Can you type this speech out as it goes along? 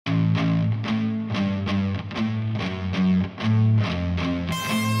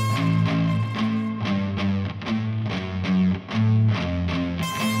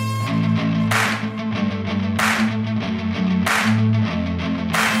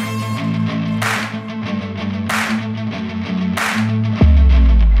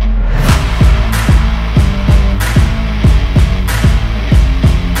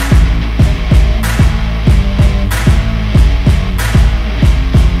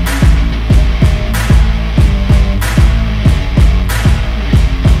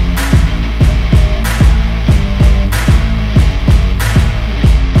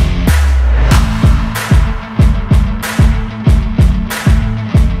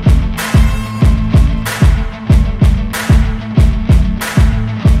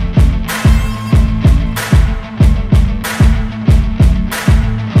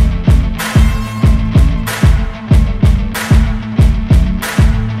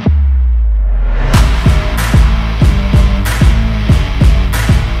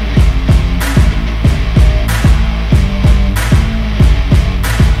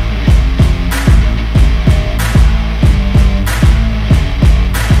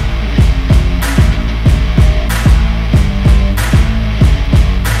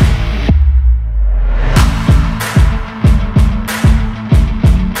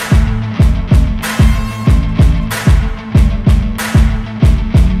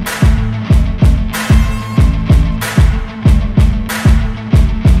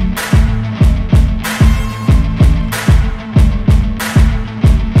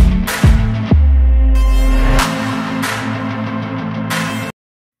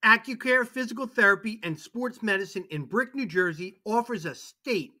Accucare Physical Therapy and Sports Medicine in Brick, New Jersey offers a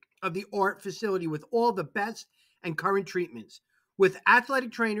state-of-the-art facility with all the best and current treatments. With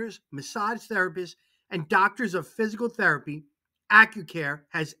athletic trainers, massage therapists, and doctors of physical therapy, Accucare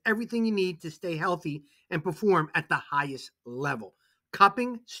has everything you need to stay healthy and perform at the highest level.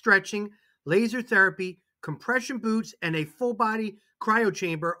 Cupping, stretching, laser therapy, compression boots, and a full-body cryo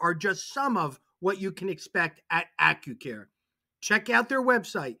chamber are just some of what you can expect at Accucare. Check out their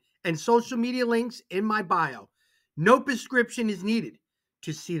website and social media links in my bio. No prescription is needed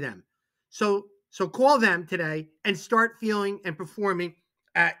to see them. So call them today and start feeling and performing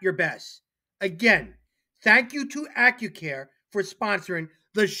at your best. Again, thank you to Accucare for sponsoring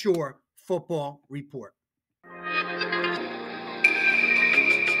the Shore Football Report.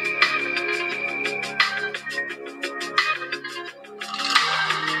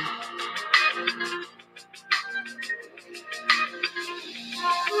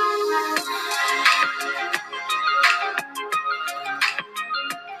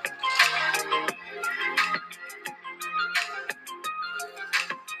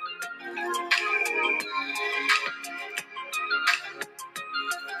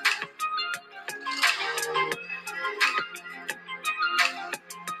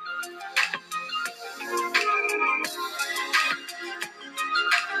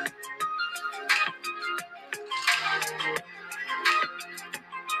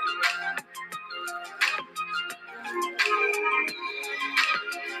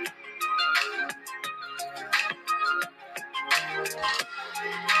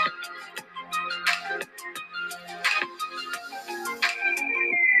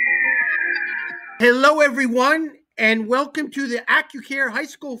 Hello, everyone, and welcome to the Accucare High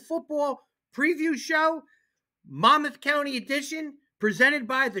School Football Preview Show, Monmouth County Edition, presented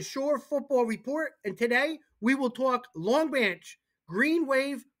by the Shore Football Report. And today we will talk Long Branch Green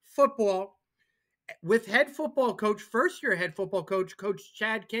Wave football with head football coach, first-year head football coach, Coach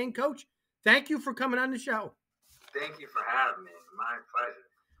Chad King. Coach, thank you for coming on the show. Thank you for having me. My pleasure.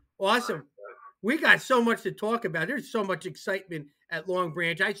 Awesome. We got so much to talk about. There's so much excitement at Long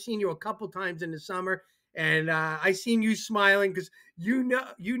Branch. I've seen you a couple times in the summer, and I seen you smiling because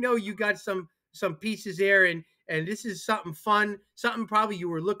you got some pieces there, and this is something fun, something probably you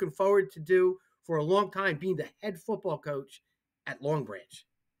were looking forward to do for a long time, being the head football coach at Long Branch.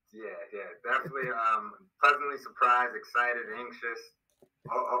 Yeah, definitely. Pleasantly surprised, excited, anxious.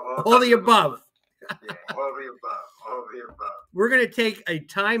 All the above. Yeah, all the above. We're gonna take a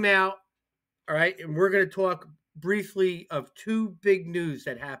timeout. All right, and we're going to talk briefly of two big news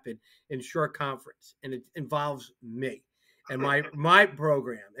that happened in Shore Conference, and it involves me and my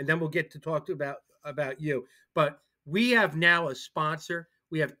program, and then we'll get to talk about you. But we have now a sponsor.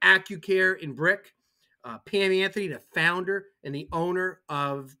 We have Accucare in Brick. Pam Anthony, the founder and the owner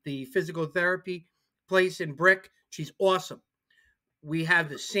of the physical therapy place in Brick. She's awesome. We have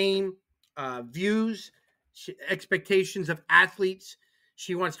the same views, expectations of athletes.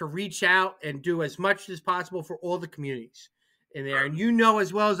 She wants to reach out and do as much as possible for all the communities in there. And you know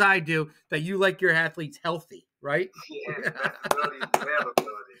as well as I do that you like your athletes healthy, right? Yeah, availability.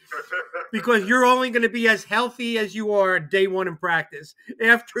 Because you're only going to be as healthy as you are day one in practice.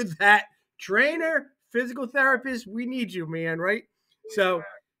 After that, trainer, physical therapist, we need you, man, right? Yeah. So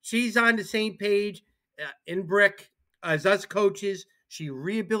she's on the same page in Brick as us coaches. She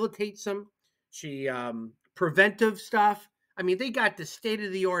rehabilitates them. She preventive stuff. I mean, they got the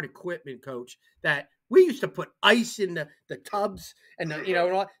state-of-the-art equipment, Coach, that we used to put ice in the tubs and, and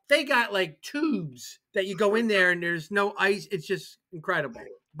all. They got like tubes that you go in there and there's no ice. It's just incredible.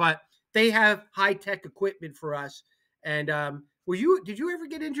 But they have high-tech equipment for us. And did you ever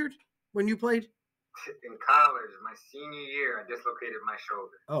get injured when you played? In college, my senior year, I dislocated my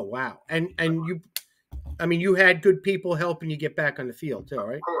shoulder. Oh, wow. You had good people helping you get back on the field too,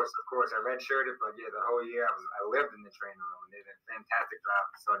 right? Of course. I redshirted, but yeah, the whole year I lived in the training room, and they did a fantastic job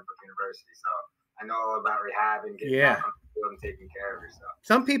at Stony Brook University. So I know all about rehab and getting back on the field and taking care of yourself.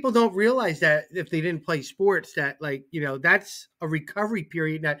 Some people don't realize that if they didn't play sports, that that's a recovery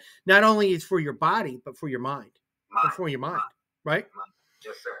period that not only is for your body but for your mind. Right?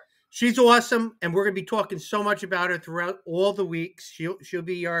 Yes, sir. She's awesome, and we're going to be talking so much about her throughout all the weeks. She'll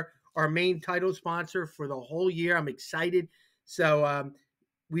be our main title sponsor for the whole year. I'm excited. So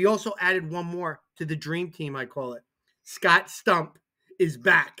we also added one more to the dream team, I call it. Scott Stump is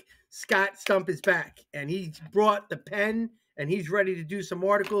back. And he's brought the pen, and he's ready to do some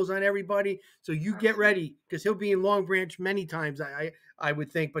articles on everybody. So you get ready, because he'll be in Long Branch many times, I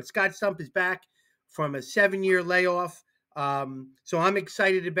would think. But Scott Stump is back from a 7-year layoff. So I'm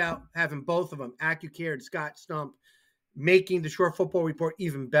excited about having both of them, Accucare and Scott Stump, making the Short Football Report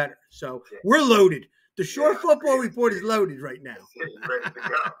even better. So we're loaded. The Short Football Report is loaded right now. Ready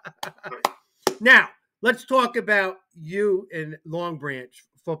to go. Now, let's talk about you in Long Branch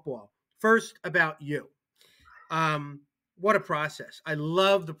football. First, about you. What a process. I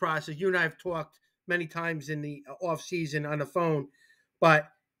love the process. You and I have talked many times in the off season on the phone, but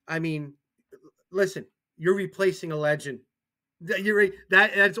I mean, listen, you're replacing a legend.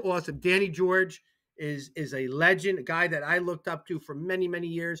 That's awesome. Danny George is a legend, a guy that I looked up to for many, many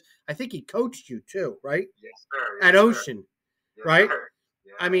years. I think he coached you too, right? Yes, sir. Yes, at Ocean, yes, right? Sir.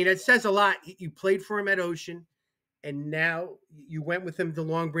 Yeah. I mean, it says a lot. You played for him at Ocean, and now you went with him to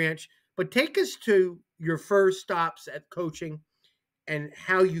Long Branch. But take us to your first stops at coaching and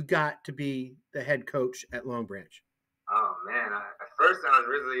how you got to be the head coach at Long Branch. Oh, man. At first, I was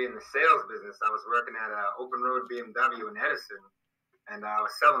originally in the sales business. I was working at Open Road BMW in Edison, and I was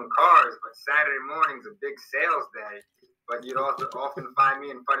selling cars. But Saturday morning's a big sales day. But you'd also often find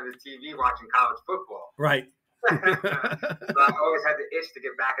me in front of the TV watching college football. Right. So I always had the itch to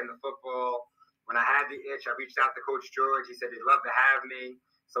get back into football. When I had the itch, I reached out to Coach George. He said he'd love to have me.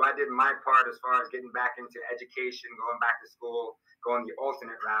 So I did my part as far as getting back into education, going back to school, going the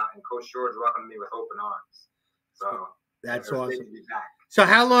alternate route, and Coach George welcomed me with open arms. So that's awesome. To be back. So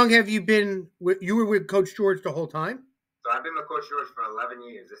how long have you been you were with Coach George the whole time? So I've been with Coach George for 11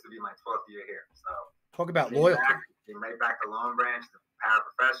 years. This will be my 12th year here. So talk about loyalty. Came right back to Long Branch, the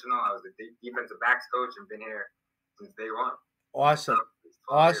paraprofessional. I was the defensive backs coach and been here since day one. Awesome.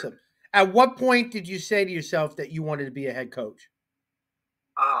 Awesome. At what point did you say to yourself that you wanted to be a head coach?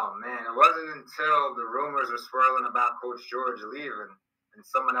 Oh, man. It wasn't until the rumors were swirling about Coach George leaving and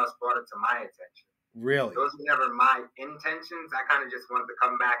someone else brought it to my attention. Really? Those were never my intentions. I kind of just wanted to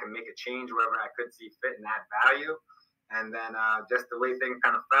come back and make a change wherever I could see fit and add value. And then just the way things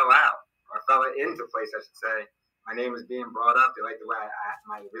kind of fell into place, I should say. My name was being brought up. They liked the way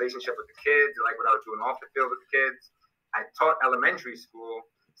my relationship with the kids. They liked what I was doing off the field with the kids. I taught elementary school.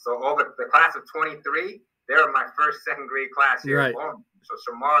 So all the class of 23, they were my first, second grade class here at home. So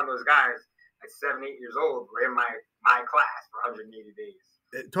Shamar and those guys at 7, 8 years old were in my class for 180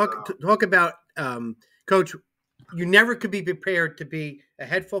 days. Talk about, Coach, you never could be prepared to be a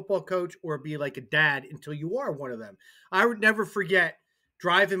head football coach or be like a dad until you are one of them. I would never forget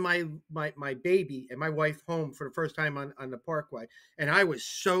driving my baby and my wife home for the first time on the Parkway. And I was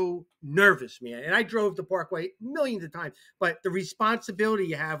so nervous, man. And I drove the Parkway millions of times. But the responsibility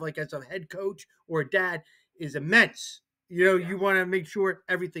you have, like as a head coach or a dad, is immense. You know, you want to make sure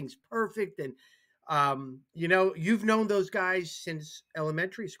everything's perfect. And, you know, you've known those guys since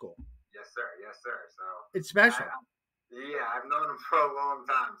elementary school. Yes, sir. Yes, sir. So it's special. I've known them for a long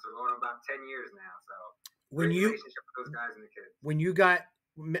time. So going on about 10 years now. So relationship with those guys and the kids. When you got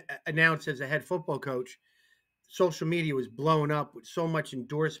announced as a head football coach, social media was blown up with so much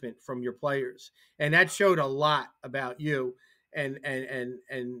endorsement from your players, and that showed a lot about you and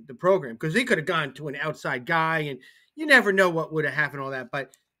the program, because they could have gone to an outside guy, and you never know what would have happened, all that,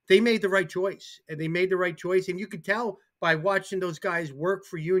 but they made the right choice, and you could tell by watching those guys work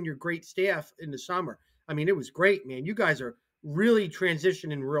for you and your great staff in the summer. I mean, it was great, man. You guys are really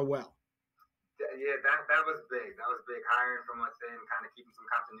transitioning real well. Yeah, that was big. That was big. Hiring from within, kind of keeping some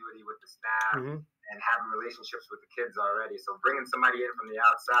continuity with the staff, and having relationships with the kids already. So bringing somebody in from the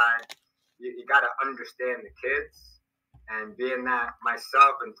outside, you got to understand the kids. And being that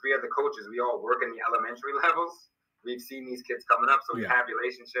myself and 3 other coaches, we all work in the elementary levels. We've seen these kids coming up, so we have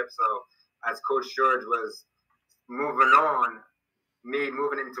relationships. So as Coach George was moving on, me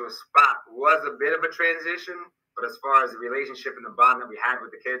moving into a spot was a bit of a transition. But as far as the relationship and the bond that we had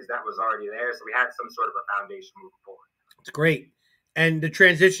with the kids, that was already there. So we had some sort of a foundation moving forward. It's great. And the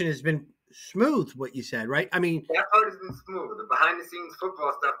transition has been smooth, what you said, right? I mean, that part has been smooth. The behind-the-scenes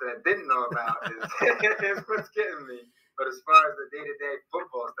football stuff that I didn't know about is what's getting me. But as far as the day-to-day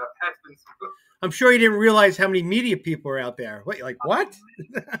football stuff, that's been smooth. I'm sure you didn't realize how many media people are out there. Wait, like what?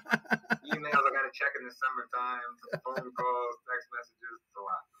 Emails I got to check in the summertime, phone calls, text messages, it's a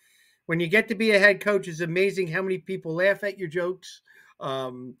lot. When you get to be a head coach, it's amazing how many people laugh at your jokes,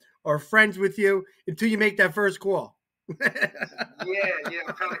 are friends with you until you make that first call. I'm trying to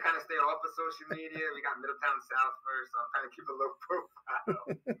kind of stay off of social media. We got Middletown South first, so I'm trying to keep a low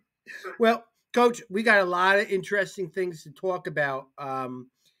profile. Well, Coach, we got a lot of interesting things to talk about.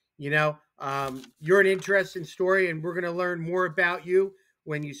 You're an interesting story, and we're going to learn more about you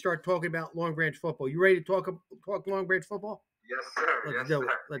when you start talking about Long Branch football. You ready to talk Long Branch football? Yes, sir. Let's do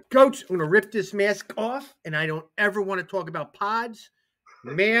it. Coach, I'm going to rip this mask off, and I don't ever want to talk about pods,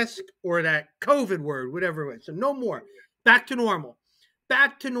 mask, or that COVID word, whatever it was. So no more. Back to normal.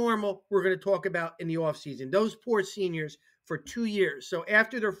 back to normal, we're going to talk about in the offseason. Those poor seniors for 2 years. So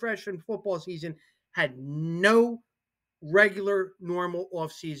after their freshman football season, had no regular, normal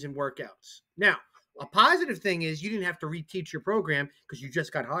offseason workouts. Now, a positive thing is you didn't have to reteach your program because you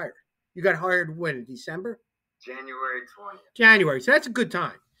just got hired. You got hired when, in December? January 20th. January. So that's a good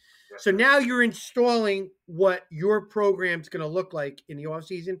time. Yes, So sir. now you're installing what your program's going to look like in the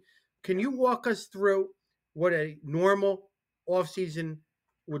offseason. Can you walk us through what a normal offseason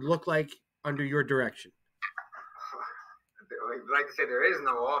would look like under your direction? We like to say there is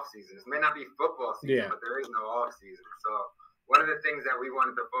no off season. This may not be football season, but there is no off season. So one of the things that we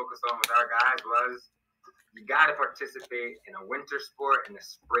wanted to focus on with our guys was you got to participate in a winter sport and a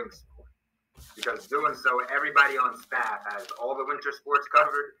spring sport, because doing so, everybody on staff has all the winter sports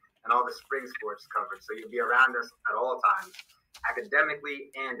covered and all the spring sports covered. So you'll be around us at all times,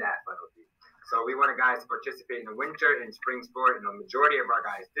 academically and athletically. So we wanted guys to participate in the winter and spring sport, and the majority of our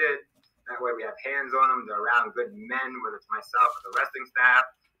guys did. That way we have hands on them. They're around good men, whether it's myself or the wrestling staff,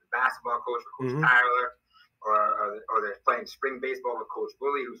 the basketball coach or Coach Tyler, or they're playing spring baseball with Coach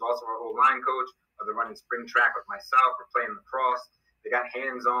Bully, who's also our O-line coach, or they're running spring track with myself, or playing lacrosse. They got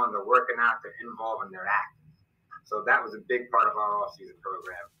hands on, they're working out, they're involved, and they're active. So that was a big part of our off-season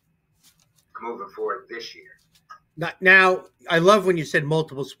program moving forward this year. Now, I love when you said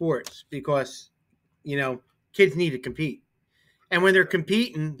multiple sports because, kids need to compete. And when they're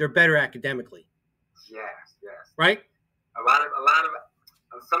competing, they're better academically. Yes. Right? A lot of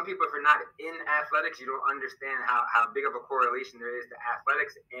some people, if you're not in athletics, you don't understand how big of a correlation there is to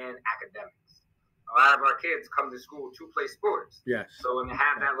athletics and academics. A lot of our kids come to school to play sports. Yes. So when they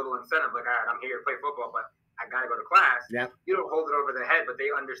have that little incentive, like, all right, I'm here to play football, but I got to go to class. Yeah. You don't hold it over their head, but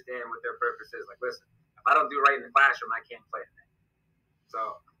they understand what their purpose is. Like, listen, if I don't do right in the classroom, I can't play today.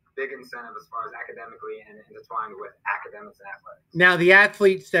 So big incentive as far as academically and intertwined with academics and athletics. Now, the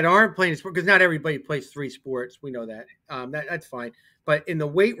athletes that aren't playing sports, because not everybody plays 3 sports, we know that. That's fine. But in the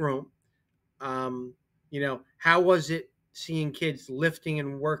weight room, how was it seeing kids lifting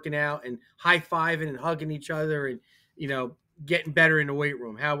and working out and high-fiving and hugging each other and, getting better in the weight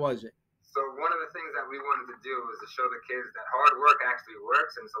room? How was it? So one of the things that we wanted to do was to show the kids that hard work actually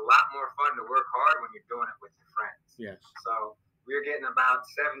works, and it's a lot more fun to work hard when you're doing it with your friends. Yes. So we were getting about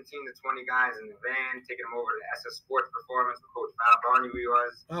 17 to 20 guys in the van, taking them over to SS Sports Performance with Coach Val Barney.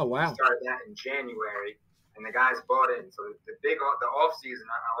 Oh, wow. We started that in January, and the guys bought in. So the off season,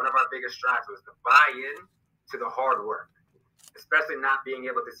 one of our biggest strides was to buy in to the hard work, especially not being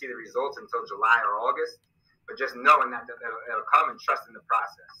able to see the results until July or August, but just knowing that it'll come and trusting the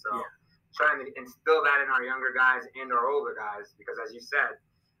process. So trying to instill that in our younger guys and our older guys, because as you said,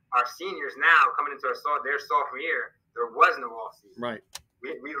 our seniors now coming into their sophomore year, there was no off season. Right.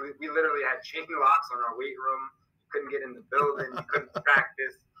 We literally had chain locks on our weight room. You couldn't get in the building. You couldn't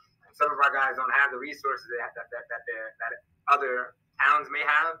practice. And some of our guys don't have the resources that other towns may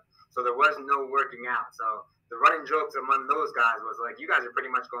have. So there was no working out. So the running jokes among those guys was like, you guys are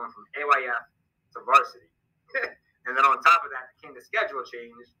pretty much going from AYF to varsity. And then on top of that came the schedule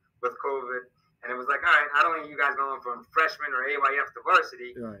change with COVID. And it was like, all right, not only are you guys going from freshman or AYF to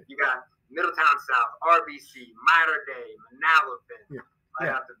varsity, you got Middletown South, RBC, Mater Dei, Manalapan,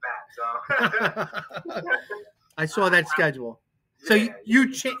 right off the bat. So I saw that schedule. So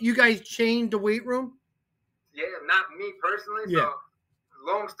you guys chained the weight room? Yeah, not me personally. Yeah. So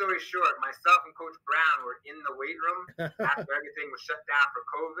long story short, myself and Coach Brown were in the weight room after everything was shut down for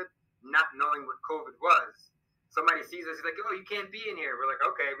COVID, not knowing what COVID was. Somebody sees us, he's like, oh, you can't be in here. We're like,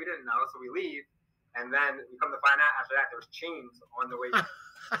 okay, we didn't know, so we leave. And then we come to find out after that there was chains on the weight room.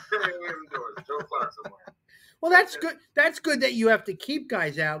 Joe Clark somewhere. Well, that's good. That's good that you have to keep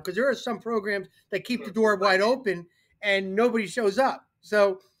guys out, because there are some programs that keep the door wide open and nobody shows up.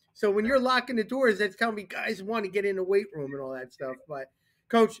 So when you're locking the doors, that's telling me guys want to get in the weight room and all that stuff. But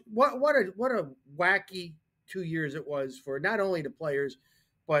Coach, what a wacky 2 years it was for not only the players,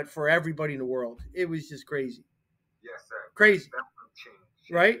 but for everybody in the world. It was just crazy. Yes, sir. Crazy.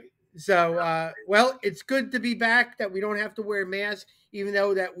 Right? So, well, it's good to be back, that we don't have to wear masks, even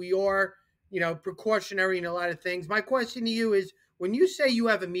though that we are, precautionary in a lot of things. My question to you is, when you say you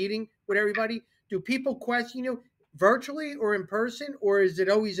have a meeting with everybody, do people question you virtually or in person, or is it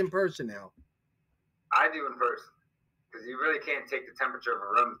always in person now? I do in person, because you really can't take the temperature of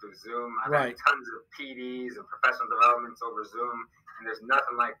a room through Zoom. I've had tons of PDs and professional developments over Zoom, and there's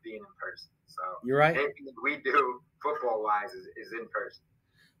nothing like being in person. So you're right. Anything that we do football-wise is in person.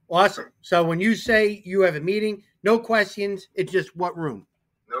 Awesome. So when you say you have a meeting, no questions, it's just what room?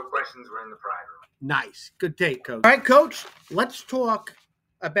 No questions, we're in the pride room. Nice. Good take, Coach. All right, Coach, let's talk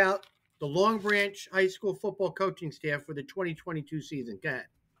about the Long Branch High School football coaching staff for the 2022 season. Go ahead.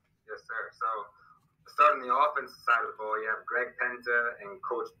 Yes, sir. So starting the offensive side of the ball, you have Greg Penta and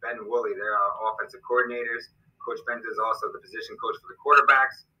Coach Ben Woolley. They're our offensive coordinators. Coach Penta is also the position coach for the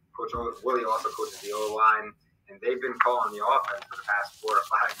quarterbacks. Coach Woolley also coaches the O-line. And they've been calling the offense for the past 4 or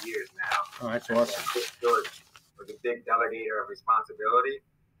 5 years now. Oh, that's awesome. Coach George was a big delegator of responsibility,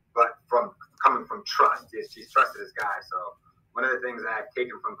 but coming from trust. He's trusted his guys. So one of the things that I've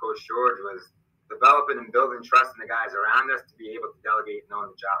taken from Coach George was developing and building trust in the guys around us to be able to delegate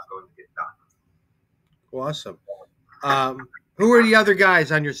knowing the job's going to get done. Awesome. Who are the other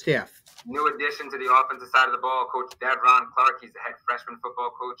guys on your staff? New addition to the offensive side of the ball, Coach Devron Clark. He's the head freshman football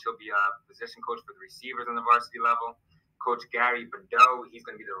coach. He'll be a position coach for the receivers on the varsity level. Coach Gary Badeau, he's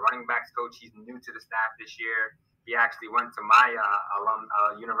going to be the running backs coach. He's new to the staff this year. He actually went to my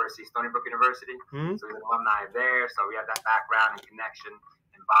university, Stony Brook University. So he's an alumni there. So we have that background and connection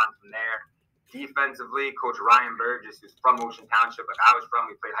and bond from there. Defensively, Coach Ryan Burgess, who's from Ocean Township, like I was from.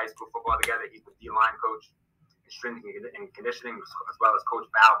 We played high school football together. He's the D-line coach. Strength and conditioning, as well as Coach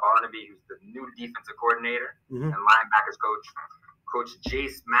Val Barnaby, who's the new defensive coordinator and linebackers coach. Coach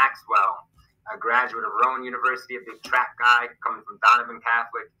Jace Maxwell, a graduate of Rowan University, a big track guy coming from Donovan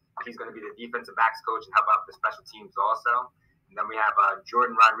Catholic. He's going to be the defensive backs coach and help out the special teams also. And then we have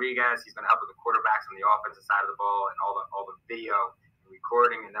Jordan Rodriguez. He's going to help with the quarterbacks on the offensive side of the ball and all the video and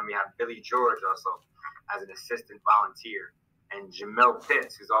recording. And then we have Billy George also as an assistant volunteer. And Jamel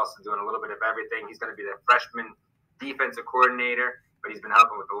Pitts, who's also doing a little bit of everything. He's going to be the freshman defensive coordinator, but he's been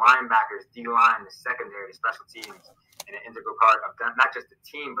helping with the linebackers, D-line, the secondary, the special teams, and an integral part of not just the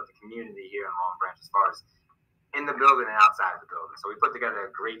team, but the community here in Long Branch as far as in the building and outside of the building. So we put together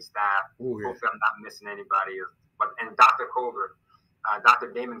a great staff. Hopefully I'm not missing anybody. And Dr. Colbert,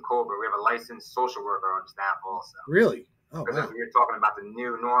 Dr. Damon Colbert, we have a licensed social worker on staff also. Really? Oh, because wow. You're talking about the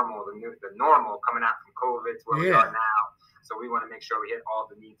new normal, the normal coming out from COVID to where we are now. So we want to make sure we hit all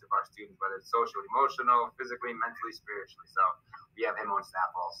the needs of our students, whether it's social, emotional, physically, mentally, spiritually. So we have him on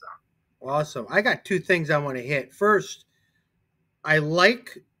staff also. Awesome. I got 2 things I want to hit. First, I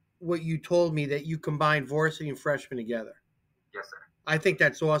like what you told me that you combine varsity and freshman together. Yes, sir. I think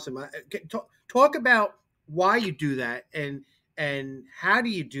that's awesome. Talk about why you do that and how do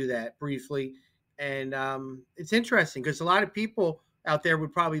you do that briefly. And it's interesting because a lot of people out there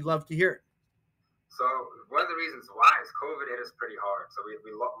would probably love to hear it. So one of the reasons why is COVID hit us pretty hard. So we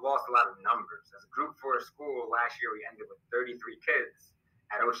lost a lot of numbers. As a Group 4 school, last year we ended with 33 kids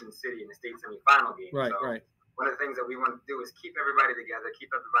at Ocean City in the state semifinal game. Right. One of the things that we want to do is keep everybody together,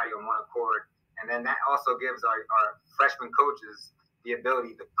 keep everybody on one accord. And then that also gives our freshman coaches the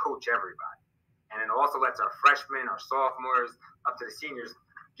ability to coach everybody. And it also lets our freshmen, our sophomores, up to the seniors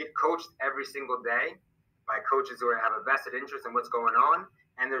get coached every single day by coaches who have a vested interest in what's going on.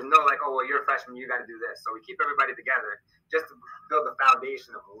 And there's no like, oh, well, you're a freshman, you got to do this. So we keep everybody together just to build the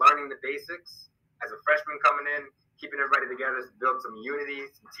foundation of learning the basics as a freshman coming in, keeping everybody together to build some unity,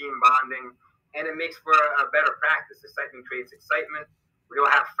 some team bonding. And it makes for a better practice. Excitement creates excitement. We don't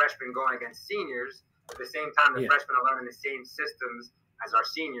have freshmen going against seniors. At the same time, the freshmen are learning the same systems as our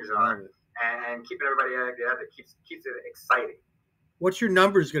seniors are. And keeping everybody together keeps it exciting. What's your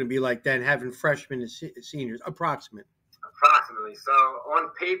numbers going to be like then, having freshmen and seniors, approximately? So on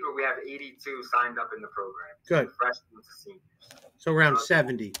paper, we have 82 signed up in the program. Good. Freshmen to seniors. So around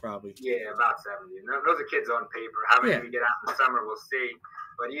 70 probably. Yeah, about 70. Those are kids on paper. How many we get out in the summer, we'll see.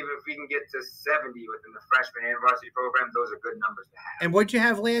 But even if we can get to 70 within the freshman and varsity programs, those are good numbers to have. And what'd you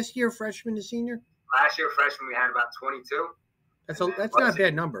have last year, freshman to senior? Last year, freshman, we had about 22. That's not a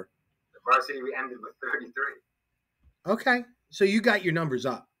bad number. The varsity, we ended with 33. Okay. So you got your numbers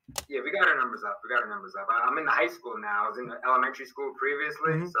up. Yeah, we got our numbers up. I'm in the high school now. I was in the elementary school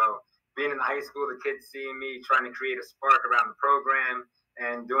previously. So being in the high school, the kids seeing me trying to create a spark around the program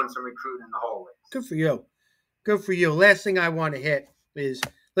and doing some recruiting in the hallways. Good for you. Good for you. Last thing I want to hit is,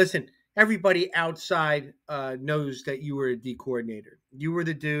 listen, everybody outside knows that you were a D coordinator. You were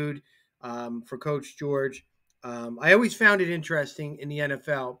the dude for Coach George. I always found it interesting in the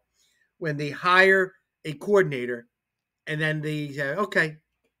NFL when they hire a coordinator and then they say, okay,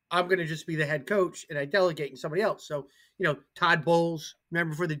 I'm going to just be the head coach and I delegate to somebody else. So, Todd Bowles,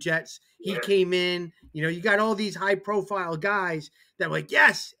 remember for the Jets, he came in, you got all these high profile guys that are like,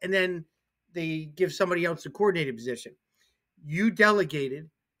 yes. And then they give somebody else the coordinator position. You delegated.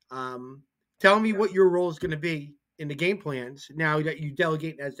 Tell me what your role is going to be in the game plans now that you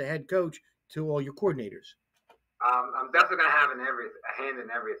delegate as the head coach to all your coordinators. I'm definitely going to have a hand in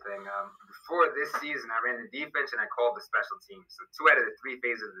everything. Before this season, I ran the defense and I called the special teams. So 2 out of the 3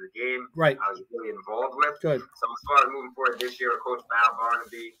 phases of the game, I was really involved with. Good. So as far as moving forward this year, Coach Val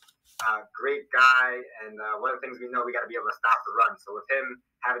Barnaby, great guy, and one of the things we know, we got to be able to stop the run. So with him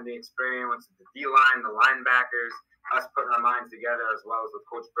having the experience, the D-line, the linebackers, us putting our minds together, as well as with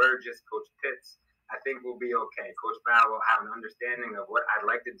Coach Burgess, Coach Pitts, I think we'll be okay. Coach Mal will have an understanding of what I'd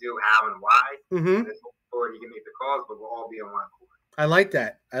like to do, how, and why. And then moving forward, he can make the calls, but we'll all be on one accord. I like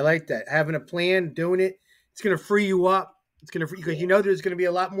that. I like that. Having a plan, doing it, it's going to free you up. It's going to free, because you know there's going to be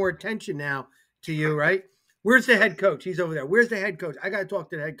a lot more attention now to you, right? Where's the head coach? He's over there. Where's the head coach? I got to talk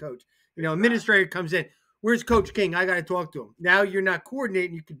to the head coach. You know, administrator comes in. Where's Coach King? I got to talk to him. Now you're not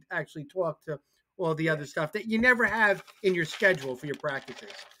coordinating. You can actually talk to all the other stuff that you never have in your schedule for your practices,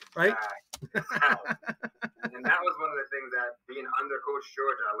 right? And that was one of the things that being under Coach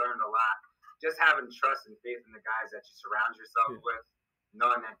George, I learned a lot. Just having trust and faith in the guys that you surround yourself with,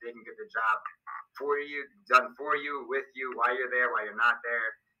 knowing that they can get the job for you, done for you, with you, while you're there, while you're not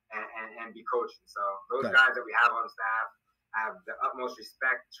there, and be coaching. So those guys that we have on staff have the utmost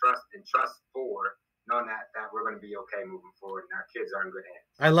respect, trust for, knowing that we're going to be okay moving forward and our kids are in good hands.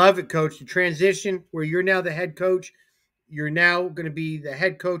 I love it, Coach. The transition where you're now the head coach, you're now going to be the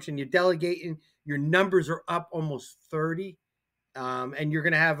head coach and you're delegating. Your numbers are up almost 30, and you're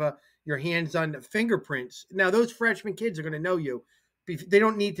going to have your hands on the fingerprints. Now, those freshman kids are going to know you. They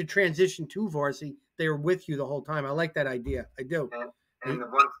don't need to transition to varsity. They are with you the whole time. I like that idea. I do. And the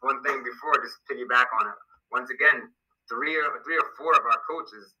one thing before, just to piggyback on it, once again, three or four of our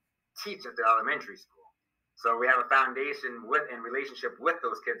coaches teach at the elementary school. So we have a foundation and relationship with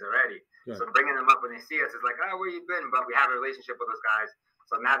those kids already. Good. So bringing them up when they see us is like, oh, where you been? But we have a relationship with those guys.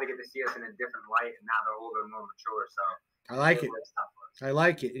 So now they get to see us in a different light, and now they're older and more mature. So I like it. I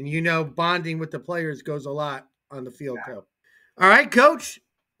like it. And you know, bonding with the players goes a lot on the field too. All right, Coach.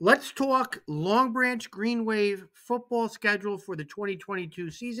 Let's talk Long Branch Green Wave football schedule for the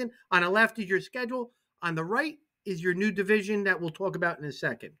 2022 season. On the left is your schedule. On the right is your new division that we'll talk about in a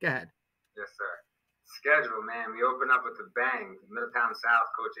second. Go ahead. Yes, sir. Schedule, man. We open up with a bang. Middletown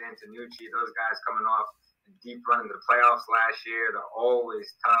South, Coach Antonucci, those guys coming off a deep run into the playoffs last year. They're always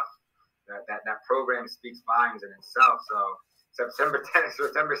tough. That program speaks volumes in itself. So September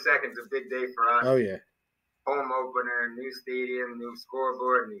 2nd is a big day for us. Oh, yeah. Home opener, new stadium, new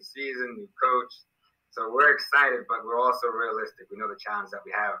scoreboard, new season, new coach. So we're excited, but we're also realistic. We know the challenge that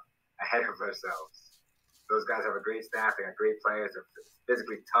we have ahead of ourselves. Those guys have a great staff. They got great players. They're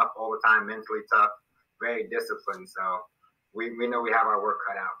physically tough all the time, mentally tough, very disciplined. So we know we have our work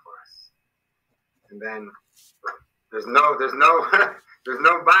cut out for us. And then there's no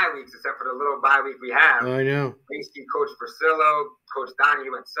bye weeks except for the little bye week we have. I know. Boasting Coach Priscillo, Coach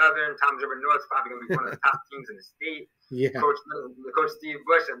Donahue at Southern, Tom's River North's probably going to be one of the top teams in the state. Yeah. Coach Steve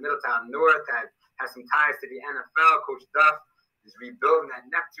Bush at Middletown North has some ties to the NFL. Coach Duff is rebuilding that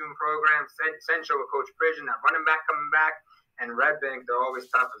Neptune program. Central with Coach Pridgeon, that running back coming back. And Red Bank, they're always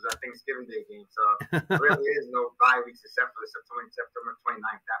tough as our Thanksgiving Day game. So there really is no bye weeks except for the September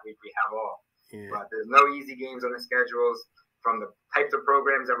 29th. That week we have all. Yeah. But there's no easy games on the schedules. From the types of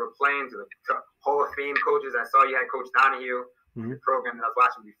programs that we're playing to the Hall of Fame coaches. I saw you had Coach Donahue, the program that I was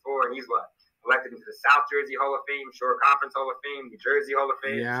watching before, and he's elected into the South Jersey Hall of Fame, Shore Conference Hall of Fame, New Jersey Hall of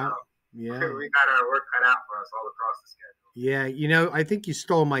Fame. Yeah. So we got our work cut out for us all across the schedule. Yeah, you know, I think you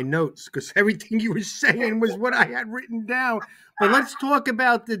stole my notes because everything you were saying was what I had written down. But let's talk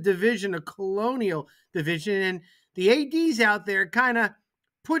about the division, a Colonial division, and the ADs out there kind of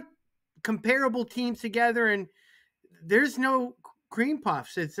put comparable teams together, and there's no cream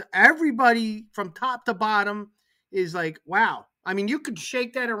puffs. It's everybody from top to bottom is like, wow. I mean, you could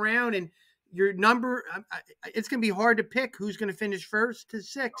shake that around and your number, it's going to be hard to pick who's going to finish first to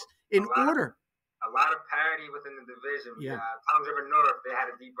sixth in order. A lot of parity within the division. Yeah. Tom's River North, they had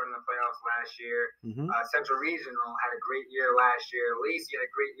a deep run in the playoffs last year. Central Regional had a great year last year. Lacey had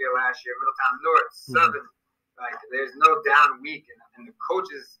a great year last year. Middletown North, Southern. Like, there's no down week. And the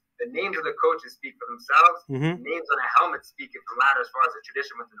coaches, the names of the coaches speak for themselves. The names on the helmet speak for louder as far as the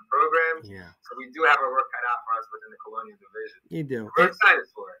tradition within the program. Yeah. So we do have our work cut out for us within the Colonial division. You do. We're excited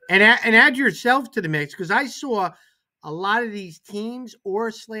for it. And add yourself to the mix, because I saw a lot of these teams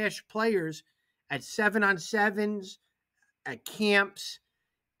or / players at 7-on-7s, at camps,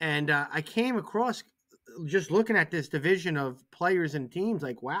 and I came across just looking at this division of players and teams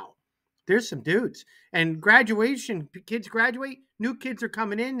like, wow. There's some dudes. And graduation, kids graduate, new kids are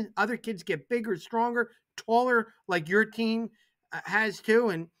coming in, other kids get bigger, stronger, taller, like your team has too.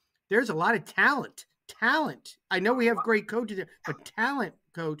 And there's a lot of talent. I know we have great coaches there, but talent,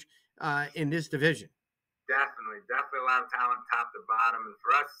 Coach, in this division. Definitely a lot of talent top to bottom. And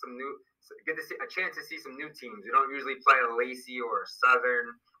for us, get to see a chance to see some new teams. We don't usually play a Lacey or a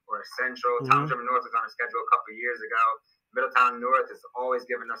Southern or a Central. Tom's River North was on our schedule a couple of years ago. Middletown North has always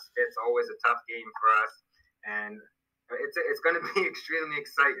given us fits, always a tough game for us, and it's going to be extremely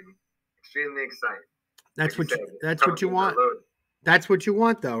exciting. Extremely exciting. That's what you want. That's what you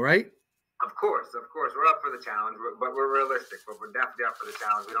want, though, right? Of course, we're up for the challenge, but we're realistic. But we're definitely up for the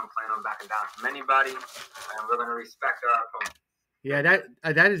challenge. We don't plan on backing down from anybody, and we're going to respect our opponents. Yeah,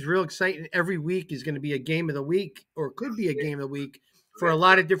 that is real exciting. Every week is going to be a game of the week, or could be a game of the week for a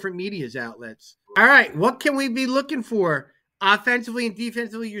lot of different media outlets. All right, what can we be looking for offensively and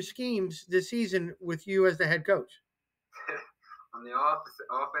defensively, your schemes this season with you as the head coach? On the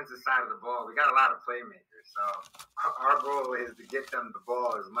offensive side of the ball, we got a lot of playmakers. So our goal is to get them the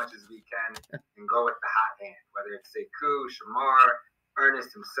ball as much as we can and go with the hot hand, whether it's Sekou, Shamar,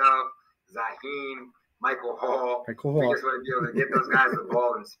 Ernest himself, Zaheem, Michael Hall. We just want to be able to get those guys the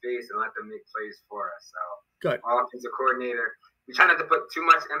ball in space and let them make plays for us. So good. Offensive coordinator. We try not to put too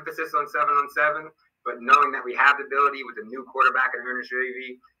much emphasis on 7-on-7, but knowing that we have the ability with the new quarterback in Ernest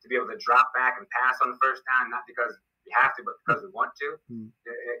Ravy to be able to drop back and pass on the first down, not because we have to, but because we want to,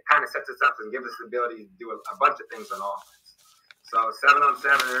 it kind of sets us up and gives us the ability to do a bunch of things on offense. So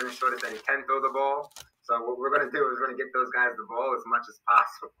 7-on-7, Ernest showed us that he can throw the ball. So what we're going to do is we're going to get those guys the ball as much as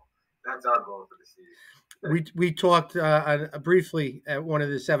possible. That's our goal for the season. We talked briefly at one of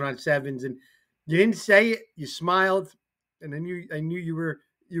the 7-on-7s, and you didn't say it. You smiled, and I knew you were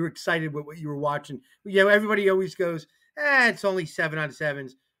excited with what you were watching. Yeah, everybody always goes, it's only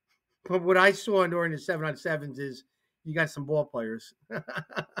 7-on-7s. But what I saw during the 7-on-7s is you got some ball players. yeah.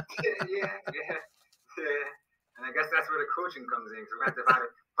 And I guess that's where the coaching comes in. So we have to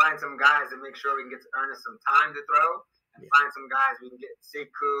find some guys and make sure we can get Ernest some time to throw, and find some guys we can get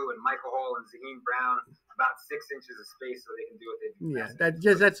Sekou and Michael Hall and Zaheem Brown about 6 inches of space so they can do what they do.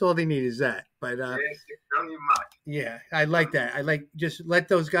 Yeah, that's all they need is that. But don't need much. Yeah, I like that. I like just let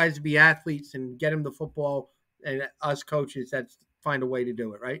those guys be athletes and get them the football, and us coaches, find a way to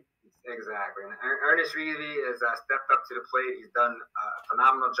do it, right? Exactly. And Ernest Ravy has stepped up to the plate. He's done a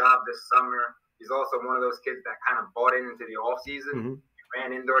phenomenal job this summer. He's also one of those kids that kind of bought into the off season. He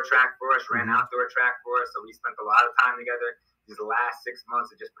ran indoor track for us, ran outdoor track for us. So we spent a lot of time together these last 6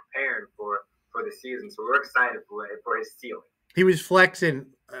 months of just preparing for the season. So we're excited for his ceiling. He was flexing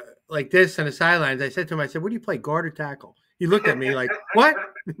like this on the sidelines. I said to him, what do you play, guard or tackle? He looked at me like, what?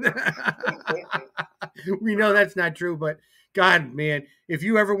 We know that's not true, but God, man, if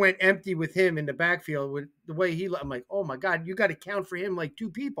you ever went empty with him in the backfield with the way I'm like, oh my God, you got to count for him like 2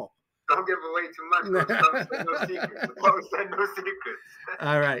 people. Don't give away too much. Don't say no secrets. Don't say no secrets.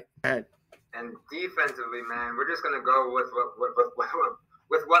 All right. Go ahead. And defensively, man, we're just gonna go with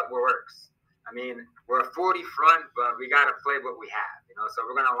what works. I mean, we're a 40 front, but we gotta play what we have, So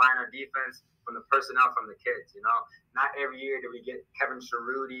we're gonna align our defense from the personnel from the kids, Not every year do we get Kevin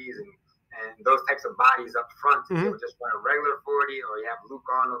Sherudis and those types of bodies up front to just run a regular 40, or you have Luke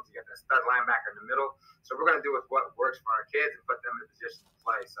Arnold to get the stud linebacker in the middle. So we're going to do with what works for our kids and put them in a position to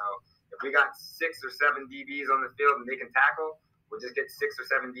play. So if we got 6 or 7 DBs on the field and they can tackle, we'll just get 6 or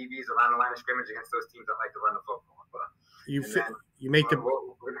 7 DBs around the line of scrimmage against those teams that like to run the football.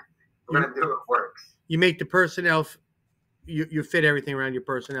 We're going to do what works. You make the personnel, you fit everything around your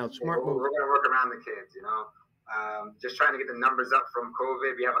personnel. Smart move. We're going to work around the kids, just trying to get the numbers up from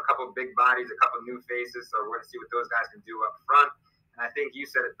COVID. We have a couple big bodies, a couple new faces, so we're going to see what those guys can do up front. And I think you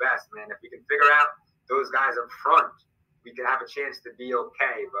said it best, man. If we can figure out those guys up front, we can have a chance to be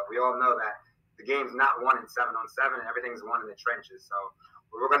okay. But we all know that the game's not won in 7-on-7, and everything's won in the trenches. So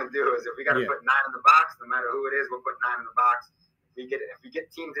what we're going to do is if we got to put 9 in the box, no matter who it is, we'll put 9 in the box. If we get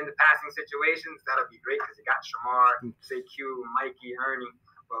teams into passing situations, that'll be great because you got Shamar, Sekou, Mikey, Ernie.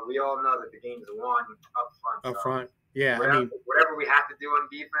 But we all know that the game's won up front. Up front, yeah. Whatever we have to do on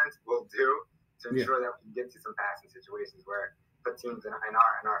defense, we'll do to ensure that we can get to some passing situations where put teams in our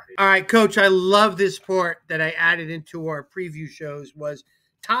favor. All right, Coach, I love this part that I added into our preview shows was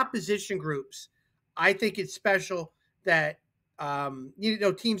top position groups. I think it's special that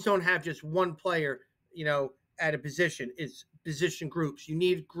teams don't have just one player, at a position. It's position groups. You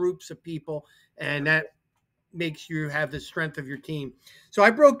need groups of people, and that makes you have the strength of your team. So I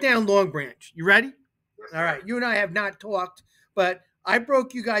broke down Long Branch. You ready? Yes, all right. You and I have not talked, but I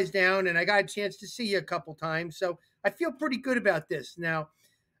broke you guys down, and I got a chance to see you a couple times. So I feel pretty good about this. Now,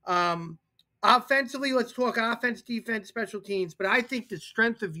 offensively, let's talk offense, defense, special teams. But I think the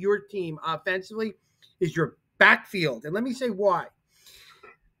strength of your team offensively is your backfield. And let me say why.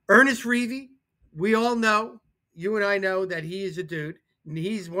 Ernest Ravy, we all know, you and I know that he is a dude. And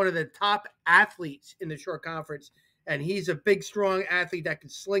he's one of the top athletes in the short conference. And he's a big, strong athlete that can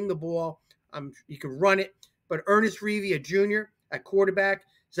sling the ball. He can run it. But Ernest Ravy, a junior at quarterback,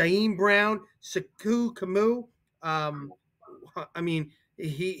 Zaheem Brown, Sekou Camus, I mean,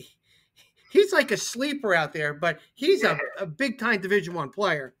 he's like a sleeper out there, but he's a big time Division I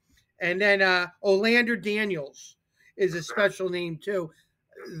player. And then Olander Daniels is a special name too.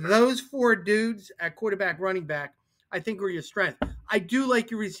 Those four dudes at quarterback, running back, I think are your strength. I do like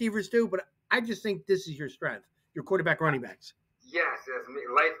your receivers too, but I just think this is your strength, your quarterback, running backs. Yes.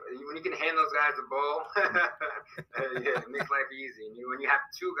 Life when you can hand those guys the ball, it makes life easy. And when you have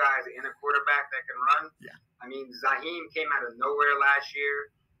two guys and a quarterback that can run, yeah. I mean, Zaheem came out of nowhere last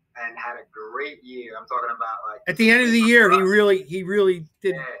year and had a great year. I'm talking about like at the end of the year, he really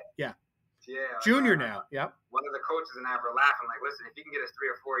did. Yeah. Junior now. Yep. One of the coaches and I were laughing like, listen, if he can get us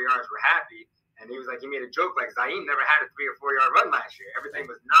 3 or 4 yards, we're happy. And he was like, he made a joke like Zaheem never had a 3 or 4 yard run last year. Everything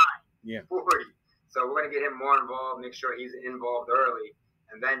was 9, 40. So we're going to get him more involved, make sure he's involved early.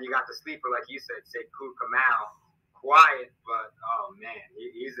 And then you got the sleeper, like you said, Sekou Kamal. Quiet, but oh man,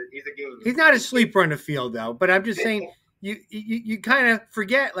 he's a game. He's not a sleeper on the field though. But I'm just saying, you kind of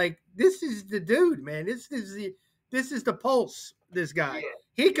forget like this is the dude, man. This is the pulse. This guy,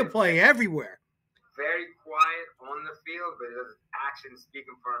 he can play everywhere. Very quiet on the field, but his actions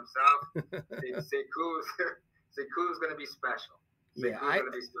speaking for himself. Sekou's going to be special.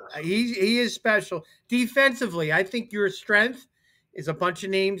 He is special. Defensively, I think your strength is a bunch of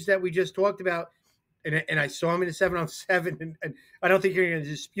names that we just talked about, and I saw him in a 7-on-7, and I don't think you're going to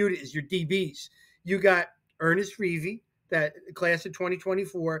dispute it, is your DBs. You got Ernest Reavy, that class of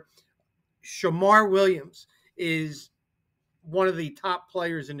 2024. Shamar Williams is one of the top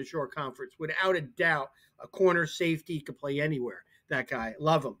players in the Shore Conference, without a doubt. A corner safety, could play anywhere. That guy,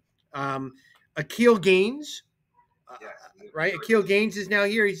 love him. Akil Gaines. Right? Akil Gaines is now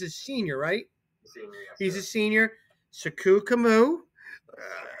here. He's a senior, right? He's a senior. Sekou Kamu,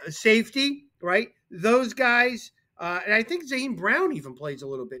 safety, right? Those guys. And I think Zaheem Brown even plays a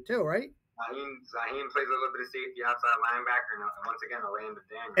little bit too, right? Zaheem plays a little bit of safety outside linebacker. And once again, Olander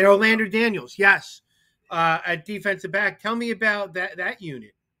Daniels. And Olander Daniels, yes. At defensive back. Tell me about that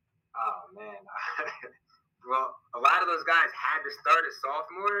unit. Oh, man. Well, a lot of those guys had to start as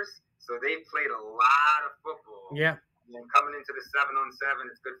sophomores, so they played a lot of football. Yeah. And coming into the 7-on-7,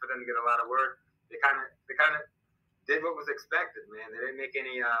 it's good for them to get a lot of work. They kind of did what was expected, man. They didn't make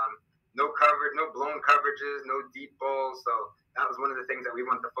any no coverage, no blown coverages, no deep balls. So that was one of the things that we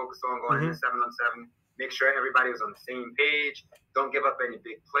wanted to focus on going into 7-on-7. Make sure everybody was on the same page. Don't give up any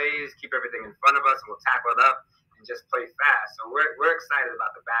big plays. Keep everything in front of us, and we'll tackle it up and just play fast. So we're excited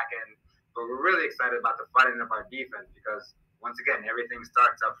about the back end, but we're really excited about the front end of our defense because, once again, everything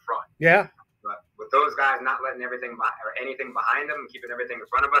starts up front. Yeah. But with those guys not letting anything behind them and keeping everything in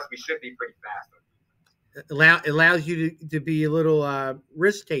front of us, we should be pretty fast. It allows you to be a little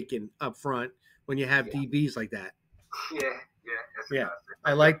risk-taking up front when you have DBs like that. Yeah.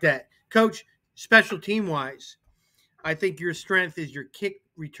 I like that. Coach, special team-wise, I think your strength is your kick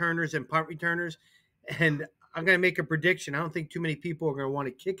returners and punt returners. And I'm going to make a prediction. I don't think too many people are going to want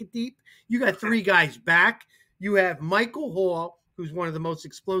to kick it deep. You got 3 guys back. You have Michael Hall, who's one of the most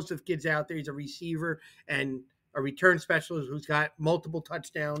explosive kids out there. He's a receiver and a return specialist who's got multiple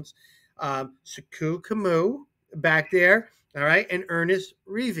touchdowns. Sekou Kamu back there, all right, and Ernest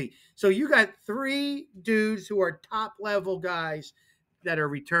Reavy. So you got 3 dudes who are top-level guys that are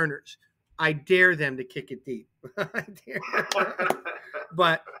returners. I dare them to kick it deep. I dare them.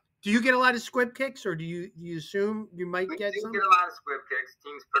 But do you get a lot of squib kicks, or do you assume you might get some? We get a lot of squib kicks.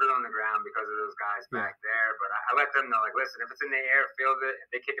 Teams put it on the ground because of those guys back there. But I let them know, like, listen, if it's in the air, field it. If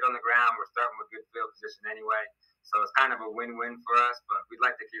they kick it on the ground, we're starting with good field position anyway. So it's kind of a win-win for us. But we'd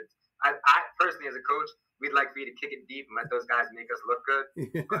like the kids. I personally, as a coach, we'd like for you to kick it deep and let those guys make us look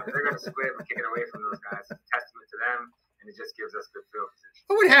good. But they're going to squib and kick it away from those guys. It's a testament to them, and it just gives us good field position.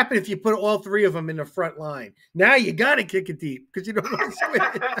 What would happen if you put all 3 of them in the front line? Now you got to kick it deep because you don't want to squib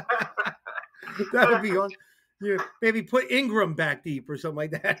it. That would be on. Maybe put Ingram back deep or something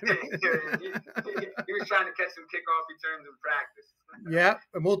like that. He was trying to catch some kickoff returns in practice. Yeah,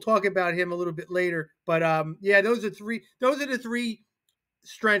 and we'll talk about him a little bit later. But those are the 3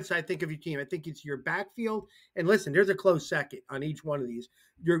 strengths I think of your team. I think it's your backfield, and listen, there's a close second on each one of these.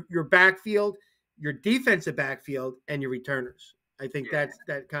 Your backfield, your defensive backfield, and your returners. I think that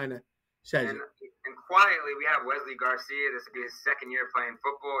kind of says it. And quietly, we have Wesley Garcia. This will be his 2nd year playing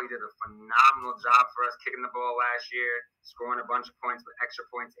football. He did a phenomenal job for us kicking the ball last year, scoring a bunch of points with extra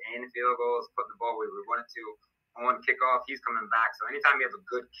points and field goals, putting the ball where we wanted to on kickoff. He's coming back. So anytime you have a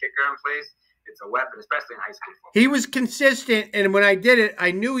good kicker in place, it's a weapon, especially in high school football. He was consistent, and when I did it,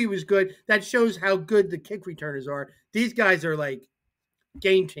 I knew he was good. That shows how good the kick returners are. These guys are like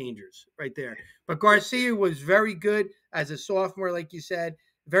game changers right there. But Garcia was very good as a sophomore, like you said,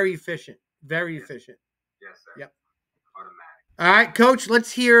 very efficient. Very efficient. Yes, sir. Yep. Automatic. All right, Coach, let's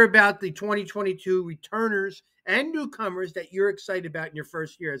hear about the 2022 returners and newcomers that you're excited about in your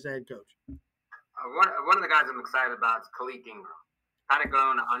first year as a head coach. One of the guys I'm excited about is Khalid Ingram. Kind of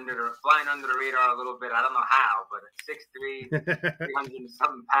going flying under the radar a little bit. I don't know how, but at 6'3", 300 and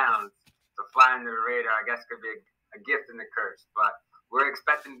something pounds, to fly under the radar, I guess could be a gift and a curse. But we're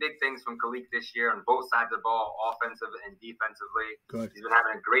expecting big things from Khalid this year on both sides of the ball, offensive and defensively. Good. He's been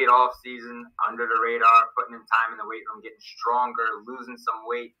having a great offseason, under the radar, putting in time in the weight room, getting stronger, losing some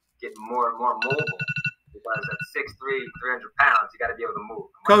weight, getting more and more mobile. Because at 6'3", 300 pounds, you got to be able to move.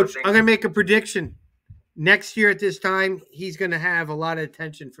 Coach, I'm going to make a prediction. Next year at this time, he's going to have a lot of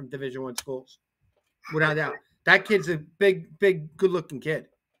attention from Division I schools. Without doubt. That kid's a big, good-looking kid.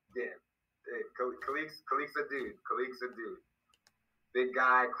 Yeah. Khalid's a dude. Khalid's a dude. Big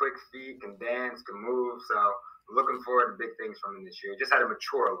guy, quick feet, can dance, can move. So looking forward to big things from him this year. Just had to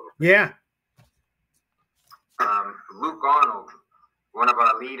mature a little bit. Yeah. Luke Arnold, one of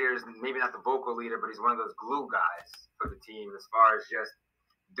our leaders, maybe not the vocal leader, but he's one of those glue guys for the team as far as just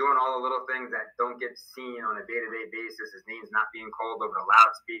doing all the little things that don't get seen on a day-to-day basis. His name's not being called over the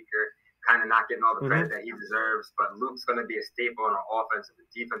loudspeaker, kind of not getting all the credit that he deserves. But Luke's going to be a staple on our offensive and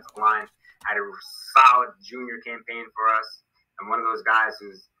defensive line. Had a solid junior campaign for us, and one of those guys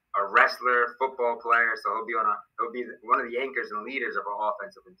who's a wrestler, football player. So he'll be one of the anchors and leaders of our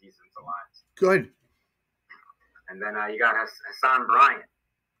offensive and defensive lines. Good. And then you got Hassan Bryant.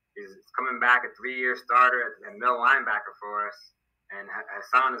 He's coming back, a 3-year starter and middle linebacker for us. And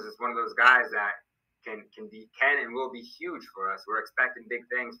Hassan is just one of those guys that can and will be huge for us. We're expecting big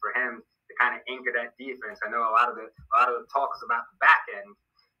things for him to kind of anchor that defense. I know a lot of the talk is about the back end,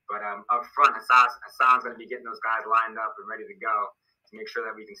 but up front, Hassan's going to be getting those guys lined up and ready to go to make sure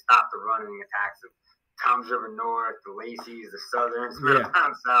that we can stop the running attacks of Tom's River North, the Lacey's, the Southerns,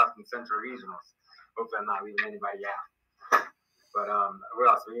 Middletown South, and Central Regionals. Hopefully, I'm not leaving anybody out. But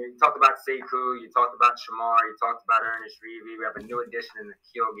what else? You talked about Sekou, you talked about Shamar, you talked about Ernest Reevy. We have a new addition in the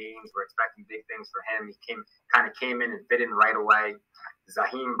Keel Games. We're expecting big things for him. He came in and fit in right away.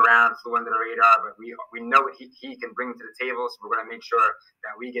 Zaheem Brown flew under the radar, but we know what he can bring to the table, so we're going to make sure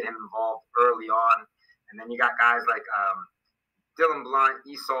that we get him involved early on. And then you got guys like Dylan Blunt,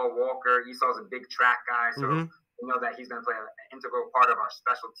 Esau Walker. Esau's a big track guy, so we know that he's going to play an integral part of our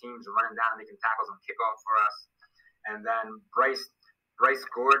special teams, running down and making tackles on kickoff for us. And then Bryce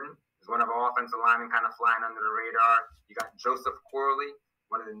Gordon is one of our offensive linemen, kind of flying under the radar. You got Joseph Corley,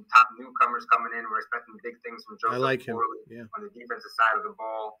 one of the top newcomers coming in. We're expecting big things from Joseph Corley on the defensive side of the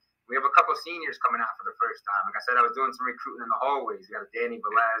ball. We have a couple of seniors coming out for the first time. Like I said, I was doing some recruiting in the hallways. We got Danny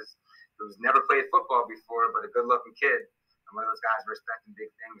Velez, who's never played football before, but a good-looking kid. And one of those guys we're expecting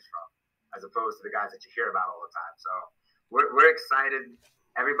big things from, as opposed to the guys that you hear about all the time. So we're excited.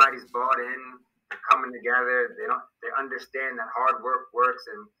 Everybody's bought in. They're coming together. They understand that hard work works,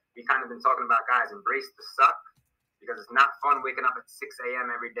 and we kind of been talking about, guys, embrace the suck, because it's not fun waking up at 6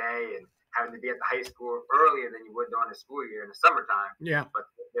 a.m. every day and having to be at the high school earlier than you would during the school year in the summertime. Yeah. But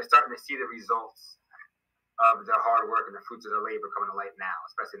they're starting to see the results of their hard work and the fruits of their labor coming to light now,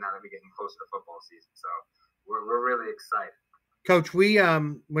 especially now that we're getting closer to football season. So we're really excited. Coach, we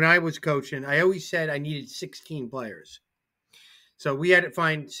when I was coaching, I always said I needed 16 players. So we had to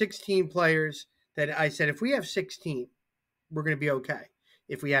find 16 players that I said, if we have 16, we're going to be okay.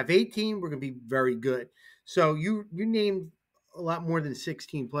 If we have 18, we're going to be very good. So you named a lot more than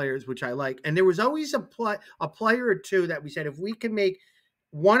 16 players, which I like. And there was always a player or two that we said, if we can make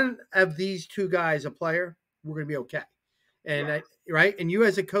one of these two guys a player, we're going to be okay. And right. And you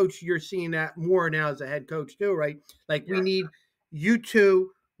as a coach, you're seeing that more now as a head coach too, right? Like we need you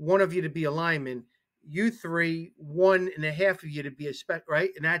two, one of you to be a lineman, you three, 1.5 of you to be a spec,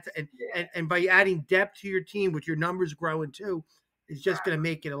 right? And that's and by adding depth to your team with your numbers growing too, it's just going to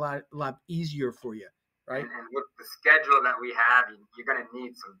make it a lot easier for you, right? And with the schedule that we have, you're going to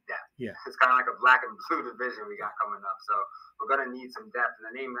need some depth. Yeah, it's kind of like a black and blue division we got coming up, so we're going to need some depth. And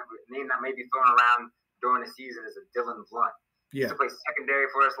the name that may be thrown around during the season is a Dylan Blunt. He used to play secondary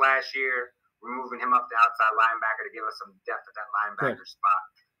for us last year. We're moving him up to outside linebacker to give us some depth at that linebacker spot.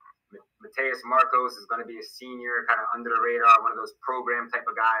 Mateus Marcos is going to be a senior, kind of under the radar, one of those program type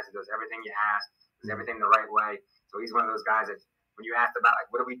of guys who does everything you ask, does everything the right way. So he's one of those guys that when you asked about, like,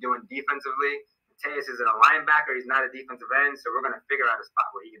 what are we doing defensively, Mateus isn't a linebacker, he's not a defensive end, so we're going to figure out a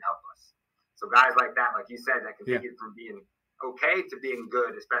spot where he can help us. So guys like that, like you said, that can take it from being okay to being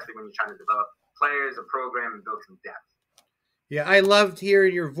good, especially when you're trying to develop players, a program, and build some depth. Yeah, I loved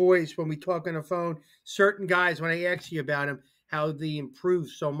hearing your voice when we talk on the phone. Certain guys, when I asked you about them, how they improved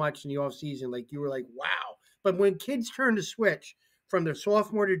so much in the offseason. Like, you were like, wow. But when kids turn to switch from their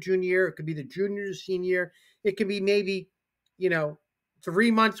sophomore to junior year, it could be the junior to senior. It could be maybe,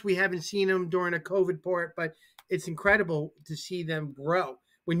 3 months we haven't seen them during a COVID part, but it's incredible to see them grow.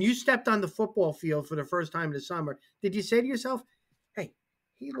 When you stepped on the football field for the first time in the summer, did you say to yourself, hey,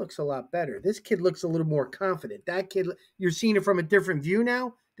 he looks a lot better. This kid looks a little more confident. That kid, you're seeing it from a different view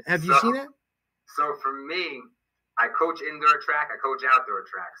now? Have you seen that? So for me, I coach indoor track, I coach outdoor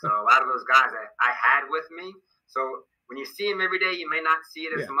track. So a lot of those guys I had with me. So when you see them every day, you may not see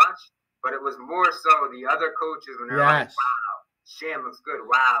it as much, but it was more so the other coaches when they're like, wow, Sham looks good.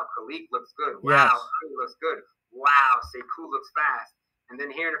 Wow, Khalik looks good. Wow, Khalik looks good. Wow, Sekou looks fast. And then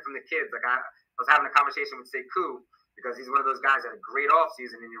hearing it from the kids, like I was having a conversation with Sekou because he's one of those guys that had a great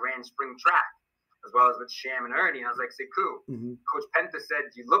offseason and he ran spring track as well as with Sham and Ernie. And I was like, Sekou, Coach Penta said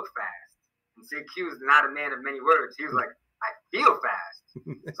you look fast. And Sekou is not a man of many words. He was like, I feel fast.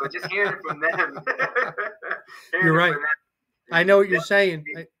 So just hearing it from them. You're right. I know what you're saying.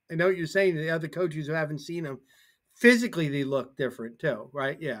 I know what you're saying. The other coaches who haven't seen them, physically they look different too,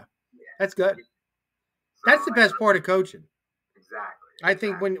 right? Yeah. That's good. So that's the best part of coaching. Exactly. I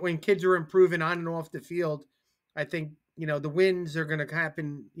think when kids are improving on and off the field, I think, the wins are going to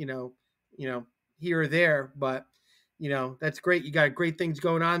happen, here or there, but that's great. You got great things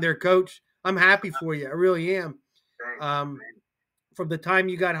going on there, Coach. I'm happy for you. I really am. From the time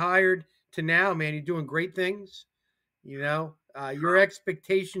you got hired to now, man, you're doing great things. Your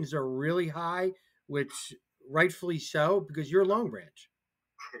expectations are really high, which rightfully so, because you're Long Branch.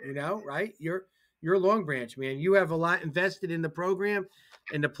 Right? You're Long Branch, man. You have a lot invested in the program,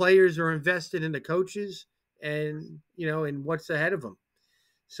 and the players are invested in the coaches, and in what's ahead of them.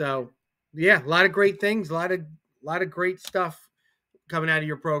 So, yeah, a lot of great things, a lot of great stuff coming out of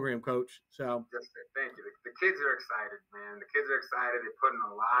your program, Coach. So thank you. The kids are excited, man. The kids are excited. They put in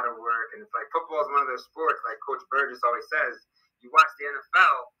a lot of work, and it's like football is one of those sports. Like Coach Burgess always says, you watch the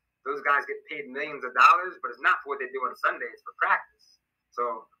NFL, those guys get paid millions of dollars, but it's not for what they do on Sundays for practice.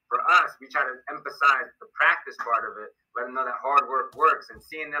 So for us, we try to emphasize the practice part of it, let them know that hard work works, and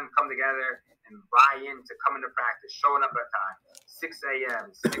seeing them come together and buy into coming to practice, showing up at time, 6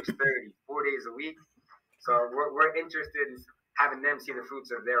 a.m., 6:30, 4 days a week. So we're interested in having them see the fruits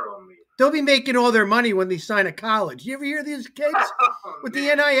of their own labor. They'll be making all their money when they sign a college. You ever hear these kids with the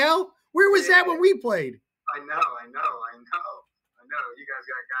NIL? Where was that when we played? I know. You guys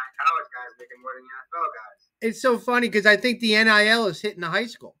got college guys making more than the NFL guys. It's so funny because I think the NIL is hitting the high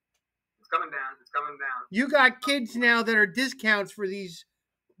school. It's coming down. You got kids now that are discounts for these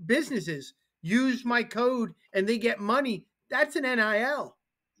businesses. Use my code and they get money. That's an NIL.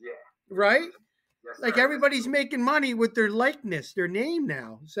 Yeah. Right? Yes, like everybody's making money with their likeness, their name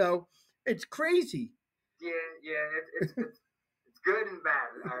now. So it's crazy. Yeah. It's good and bad.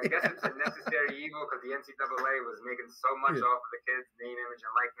 I guess it's a necessary evil because the NCAA was making so much off of the kids' name, image, and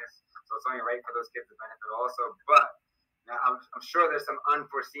likeness. So it's only right for those kids to benefit also. But I'm sure there's some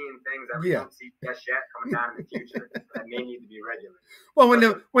unforeseen things that we don't see just yet coming down in the future that may need to be regulated. Well,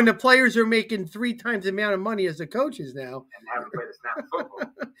 when the players are making 3 times the amount of money as the coaches now, and haven't played a snap of football.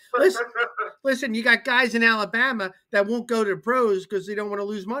 Listen, you got guys in Alabama that won't go to the pros because they don't want to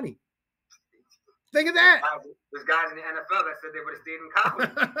lose money. Think of that. There's guys in the NFL that said they would have stayed in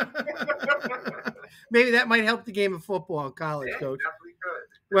college. Maybe that might help the game of football in college, Coach. Definitely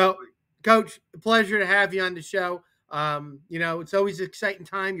could. Well, Coach, a pleasure to have you on the show. It's always an exciting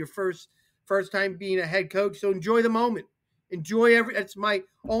time. Your first time being a head coach. So enjoy the moment. That's my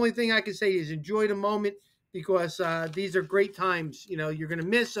only thing I can say is enjoy the moment because these are great times. You're going to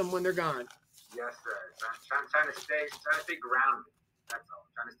miss them when they're gone. Yes, sir. Trying to stay grounded. That's all.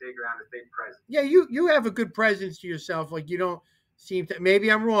 Trying to stay grounded, stay present. Yeah, you have a good presence to yourself. Like you don't seem to, maybe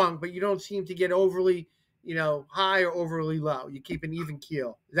I'm wrong, but you don't seem to get overly, high or overly low. You keep an even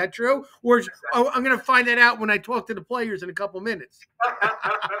keel. Is that true? Or I'm going to find that out when I talk to the players in a couple minutes. I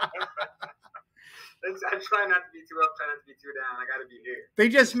try not to be too up, try not to be too down. I got to be here. They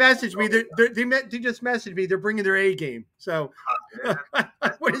just messaged me. They just messaged me. They're bringing their A game. So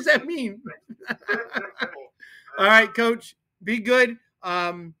what does that mean? All right, Coach, be good.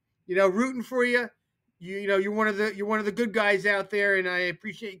 Rooting for you. You're one of the good guys out there, and I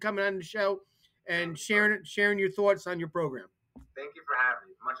appreciate you coming on the show and sharing your thoughts on your program. Thank you for having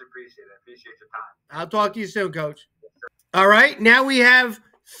me. Much appreciated. I appreciate your time. I'll talk to you soon, Coach. All right, now we have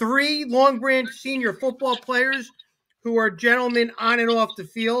 3 Long Branch senior football players who are gentlemen on and off the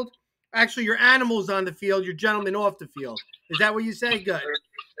field. Actually, you're animals on the field. You're gentlemen off the field. Is that what you say? Good.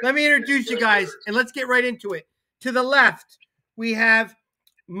 Let me introduce you guys, and let's get right into it. To the left, we have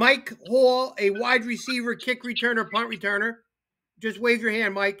Mike Hall, a wide receiver, kick returner, punt returner. Just wave your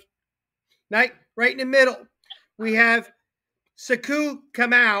hand, Mike. Right in the middle, we have Sekou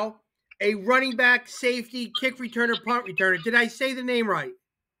Kamau, a running back, safety, kick returner, punt returner. Did I say the name right?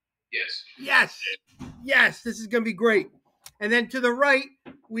 Yes. Yes. Yes, this is going to be great. And then to the right,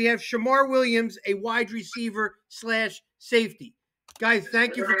 we have Shamar Williams, a wide receiver / safety. Guys,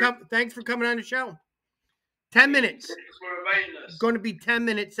 thanks for coming on the show. 10 minutes. Thanks for inviting us. Going to be 10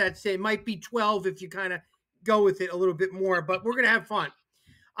 minutes, that's it. Might be 12 if you kind of go with it a little bit more, but we're going to have fun.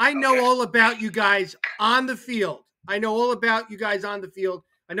 I know all about you guys on the field. I know all about you guys on the field.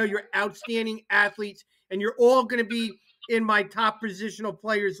 I know you're outstanding athletes, and you're all going to be in my top positional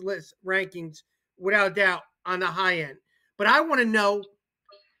players list rankings, without doubt, on the high end. But I want to know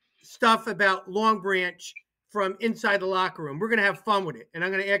stuff about Long Branch from inside the locker room. We're going to have fun with it, and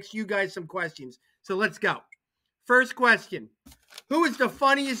I'm going to ask you guys some questions. So let's go. First question. Who is the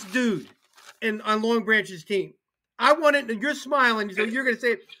funniest dude on Long Branch's team? I want it. You're smiling, so you're going to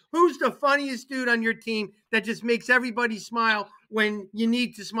say, who's the funniest dude on your team that just makes everybody smile when you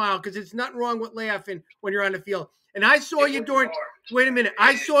need to smile? Because it's nothing wrong with laughing when you're on the field. And I saw you during. Wait a minute.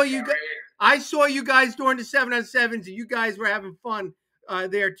 I saw you guys during the 7-on-7s, and you guys were having fun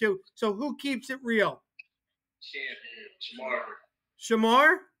there too. So who keeps it real? Shamar.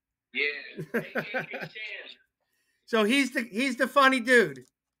 Shamar? Yeah. So he's the funny dude.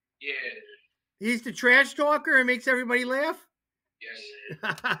 Yeah. He's the trash talker and makes everybody laugh?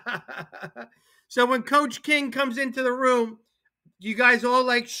 Yes. So when Coach King comes into the room, you guys all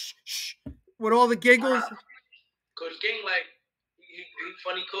like shh, shh, with all the giggles? Coach King, like, he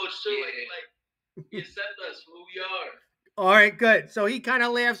funny coach too. Yeah. He accepts us for who we are. All right, good. So he kind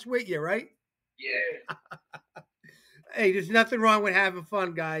of laughs with you, right? Yeah. Hey, there's nothing wrong with having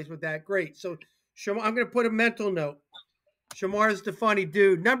fun, guys, with that. Great. So Shamar, I'm going to put a mental note. Shamar's the funny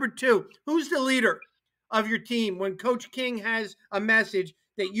dude. Number 2, who's the leader of your team? When Coach King has a message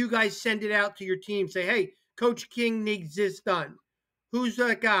that you guys send it out to your team, say, hey, Coach King needs this done. Who's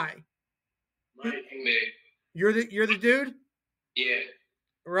that guy? You're the dude? Yeah.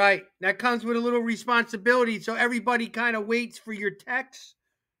 Right. That comes with a little responsibility, so everybody kind of waits for your text,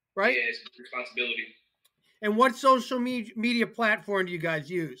 right? Yeah, it's responsibility. And what social media platform do you guys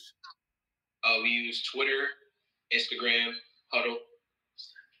use? We use Twitter, Instagram, Huddle.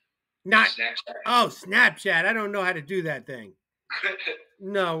 Not Snapchat. Oh, Snapchat. I don't know how to do that thing.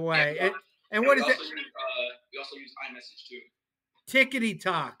 No way. And what is it? We also use iMessage too. Tickety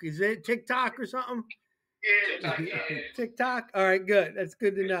Talk. Is it TikTok or something? Yeah, TikTok. Yeah. TikTok. All right, good. That's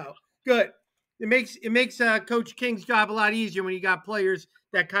good to know. Good. It makes Coach King's job a lot easier when you got players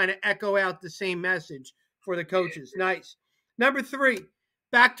that kind of echo out the same message for the coaches. Yeah. Nice. Number 3,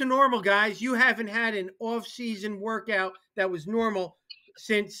 back to normal, guys. You haven't had an off-season workout that was normal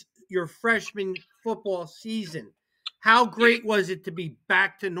since your freshman football season. How great was it to be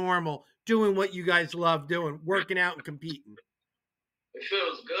back to normal, doing what you guys love doing, working out and competing? It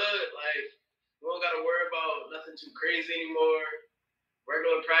feels good. Like, we don't got to worry about nothing too crazy anymore.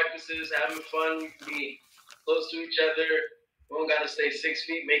 Regular practices, having fun, we can be close to each other. We don't got to stay 6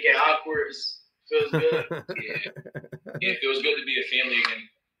 feet, make it awkward. It feels good. Yeah, it feels good to be a family again.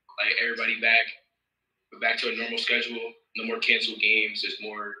 Like, everybody back. We're back to a normal schedule. No more canceled games. There's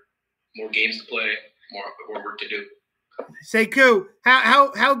more games to play, more work to do. Sekou,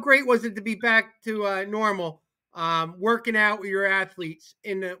 how great was it to be back to normal, working out with your athletes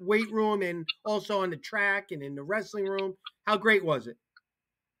in the weight room and also on the track and in the wrestling room? How great was it?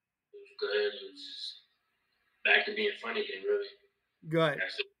 It was good. It was back to being fun again, really. Good.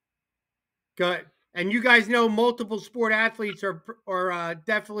 Good. And you guys know multiple sport athletes are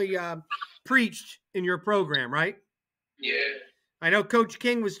definitely preached in your program, right? Yeah. I know Coach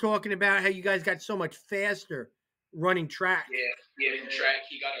King was talking about how you guys got so much faster running track. Yeah, in track,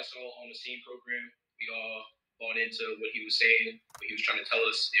 he got us all on the same program. We all bought into what he was saying, what he was trying to tell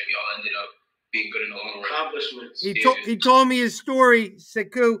us, and we all ended up being good in the long run. Accomplishments. He told me his story,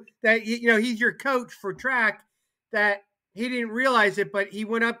 Sekou, that he's your coach for track, that he didn't realize it, but he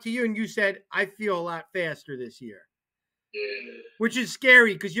went up to you and you said, I feel a lot faster this year. Yeah. Which is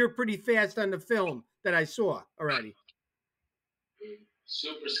scary because you're pretty fast on the film that I saw already.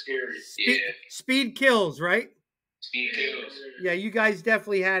 Super scary. Speed kills, right? Speed kills. Yeah, you guys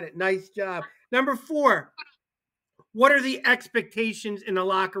definitely had it. Nice job. Number 4, what are the expectations in the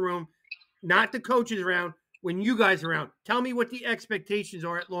locker room, not the coaches around, when you guys are around? Tell me what the expectations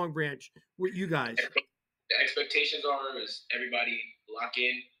are at Long Branch with you guys. The expectations is everybody lock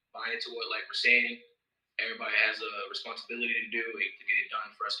in, buy into what like we're saying. Everybody has a responsibility to do it to get it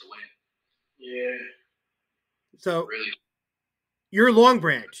done for us to win. Yeah. So really, you're Long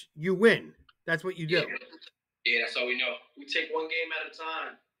Branch. You win. That's what you do. Yeah, that's all we know. We take one game at a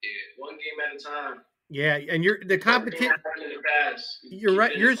time. Yeah. One game at a time. Yeah, and the competition. You're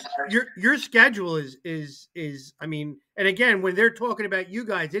right. Your schedule is. I mean, and again, when they're talking about you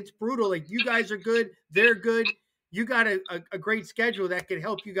guys, it's brutal. Like you guys are good, they're good. You got a great schedule that could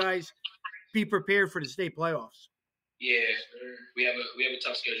help you guys be prepared for the state playoffs. Yeah, we have a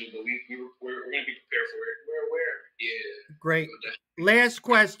tough schedule, but we're going to be prepared for it. We're aware. Yeah. Great. Last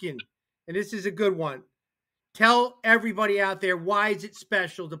question, and this is a good one. Tell everybody out there, why is it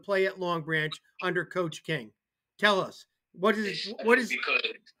special to play at Long Branch under Coach King? Tell us. What is because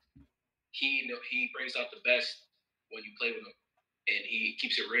he brings out the best when you play with him, and he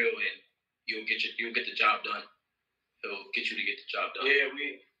keeps it real, and you'll get the job done. He'll get you to get the job done. Yeah,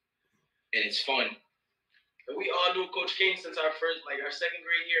 and it's fun. And we all knew Coach King since our second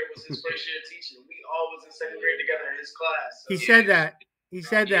grade year was his first year teaching. We all was in second grade together in his class. So. He said that. He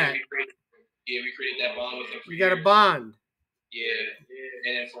said that. We created that bond with him. You got a bond. Yeah.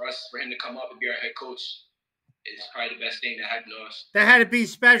 And then for him to come up and be our head coach is probably the best thing that happened to us. That had to be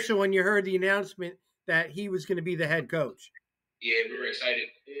special when you heard the announcement that he was going to be the head coach. Yeah, we were excited.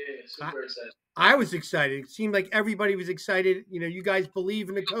 Yeah, super excited. I was excited. It seemed like everybody was excited. You know, you guys believe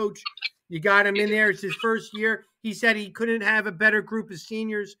in the coach. You got him in there. It's his first year. He said he couldn't have a better group of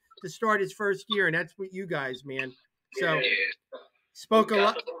seniors to start his first year, and that's what you guys, man. So spoke a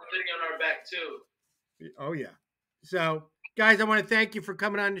lot. The whole thing on our back too. Oh yeah. So guys, I want to thank you for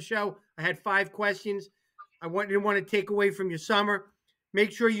coming on the show. I had 5 questions. Didn't want to take away from your summer.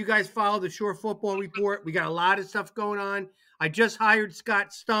 Make sure you guys follow the Shore Football Report. We got a lot of stuff going on. I just hired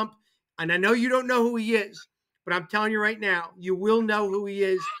Scott Stump, and I know you don't know who he is, but I'm telling you right now, you will know who he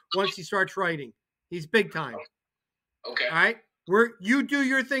is once he starts writing. He's big time. Okay. All right? You do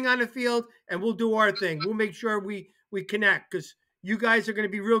your thing on the field, and we'll do our thing. We'll make sure we connect because you guys are going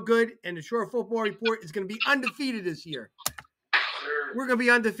to be real good, and the Shore Football Report is going to be undefeated this year. Sure. We're going to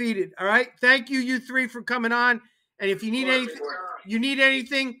be undefeated. All right? Thank you 3 for coming on. And if you need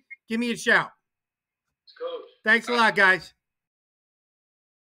anything, give me a shout. Coach. Thanks a lot, guys.